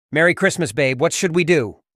Merry Christmas, babe. What should we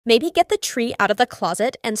do? Maybe get the tree out of the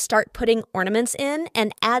closet and start putting ornaments in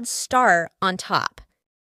and add star on top.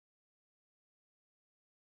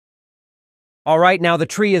 All right, now the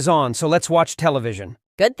tree is on, so let's watch television.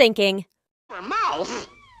 Good thinking. For mouse?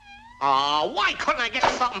 Why couldn't I get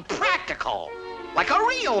something practical? Like a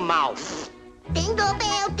real mouse? Jingle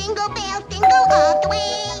bells, jingle all the way.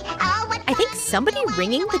 I think somebody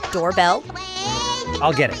ringing the doorbell.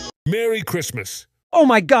 I'll get it. Merry Christmas. Oh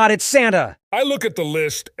my God, it's Santa! I look at the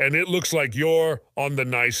list, and it looks like you're on the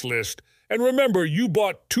nice list. And remember, you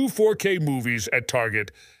bought 2 4K movies at Target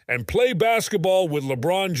and play basketball with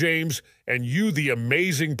LeBron James, and you the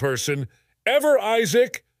amazing person ever,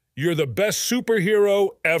 Isaac. You're the best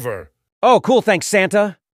superhero ever. Oh, cool, thanks,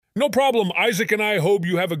 Santa. No problem. Isaac and I hope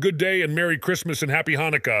you have a good day and Merry Christmas and Happy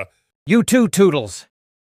Hanukkah. You too, Toodles.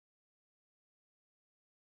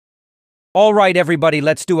 All right, everybody,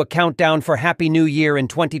 let's do a countdown for Happy New Year in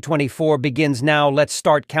 2024 begins now. Let's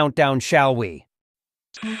start countdown, shall we?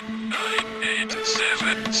 9, 8,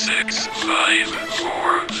 7, 6, 5,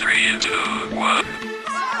 4, 3, 2, 1.